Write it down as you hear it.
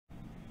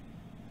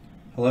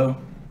Hello?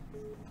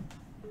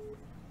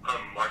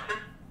 Martin?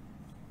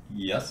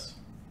 Yes?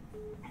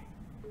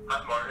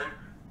 Hi, Martin.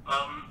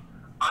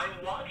 I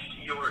watched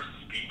your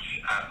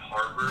speech at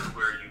Harvard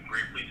where you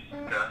briefly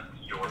discussed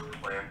your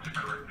plan to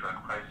correct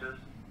drug prices.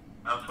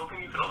 I was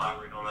hoping you could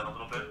elaborate on that a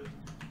little bit.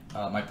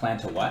 My plan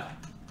to what?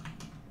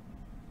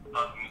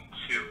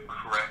 To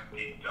correct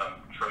the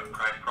drug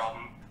price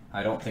problem.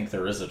 I don't think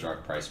there is a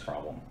drug price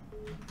problem.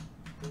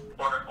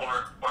 Or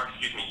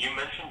excuse me, you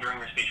mentioned during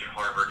your speech at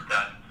Harvard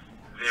that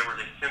there was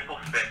a simple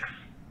fix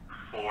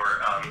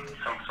for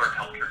some sort of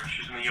healthcare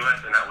issues in the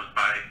U.S., and that was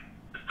by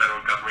the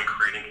federal government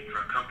creating a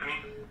drug company.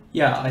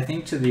 Yeah, I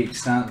think to the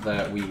extent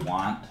that we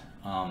want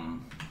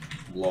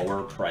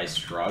lower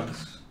priced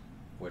drugs,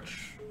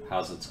 which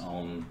has its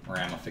own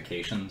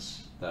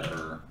ramifications that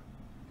are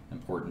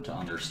important to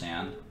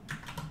understand,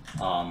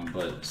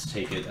 but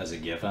take it as a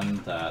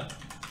given that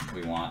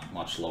we want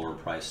much lower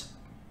priced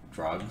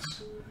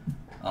drugs,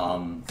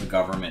 the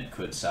government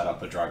could set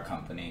up a drug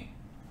company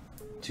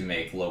to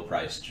make low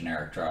priced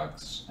generic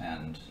drugs.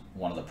 And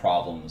one of the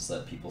problems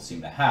that people don't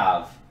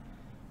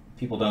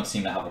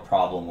seem to have a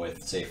problem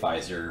with, say,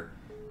 Pfizer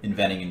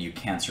inventing a new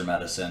cancer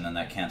medicine, and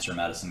that cancer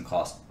medicine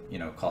costing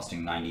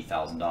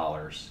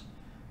 $90,000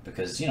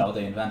 because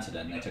they invented it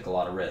and they took a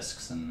lot of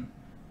risks and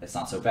it's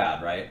not so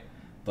bad, right?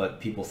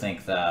 But people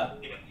think that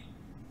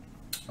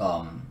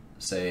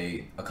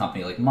say a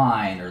company like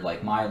mine or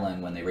like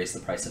Mylan, when they raised the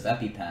price of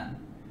EpiPen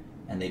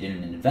and they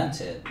didn't invent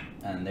it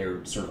and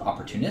they're sort of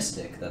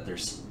opportunistic, that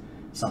there's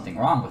something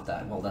wrong with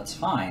that. Well, that's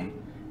fine.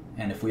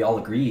 And if we all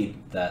agreed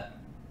that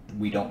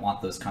we don't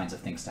want those kinds of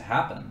things to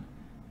happen,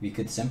 we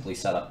could simply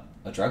set up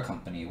a drug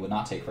company, it would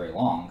not take very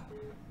long,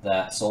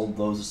 that sold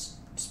those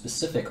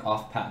specific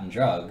off-patent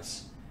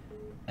drugs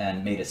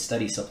and made a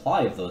steady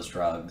supply of those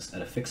drugs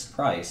at a fixed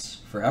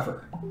price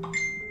forever.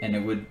 And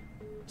it would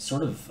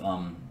sort of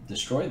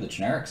destroy the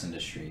generics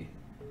industry,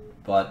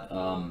 but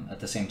at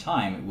the same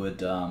time it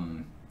would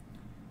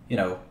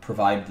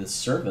provide this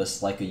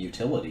service like a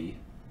utility,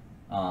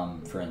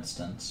 for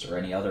instance, or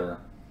any other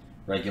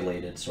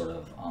regulated sort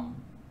of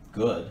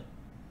good.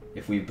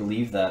 If we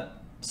believe that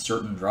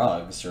certain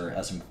drugs are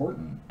as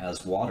important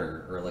as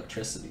water or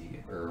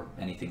electricity or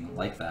anything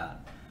like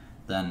that,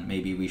 then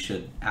maybe we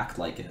should act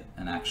like it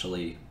and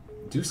actually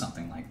do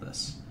something like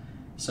this.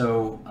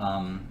 So,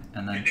 and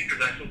then... Do you think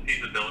there's actual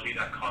feasibility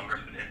that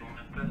Congress would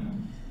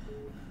implement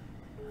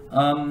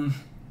this?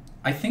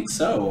 I think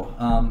so.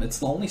 It's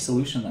the only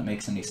solution that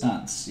makes any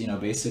sense.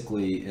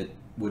 Basically it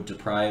would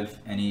deprive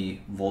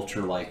any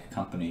vulture-like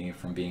company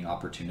from being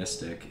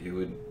opportunistic. It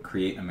would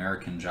create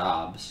American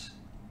jobs.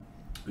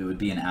 It would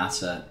be an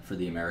asset for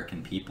the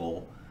American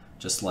people,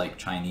 just like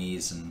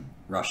Chinese and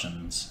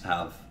Russians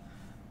have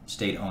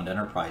state-owned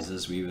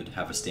enterprises. We would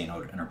have a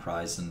state-owned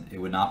enterprise, and it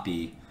would not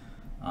be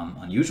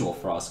unusual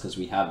for us because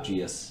we have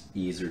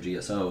GSEs or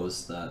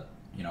GSOs that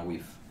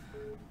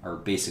are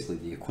basically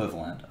the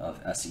equivalent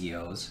of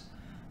SEOs.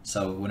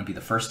 So it wouldn't be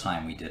the first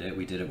time we did it.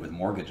 We did it with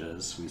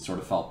mortgages. We sort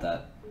of felt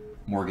that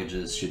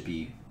mortgages should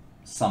be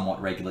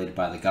somewhat regulated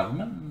by the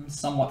government and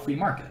somewhat free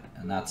market,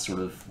 and that's sort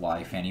of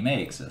why Fannie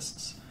Mae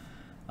exists.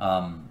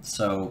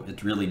 So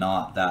it's really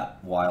not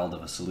that wild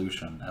of a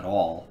solution at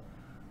all.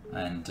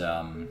 And do you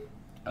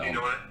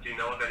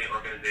know of any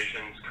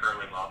organizations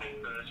currently lobbying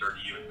for this, or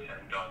do you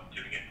intend on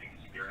doing anything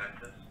to spearhead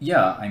this?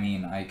 Yeah, I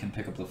mean, I can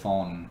pick up the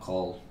phone and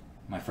call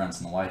my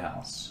friends in the White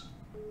House.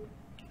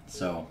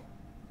 So,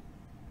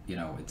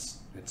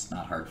 it's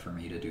not hard for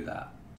me to do that.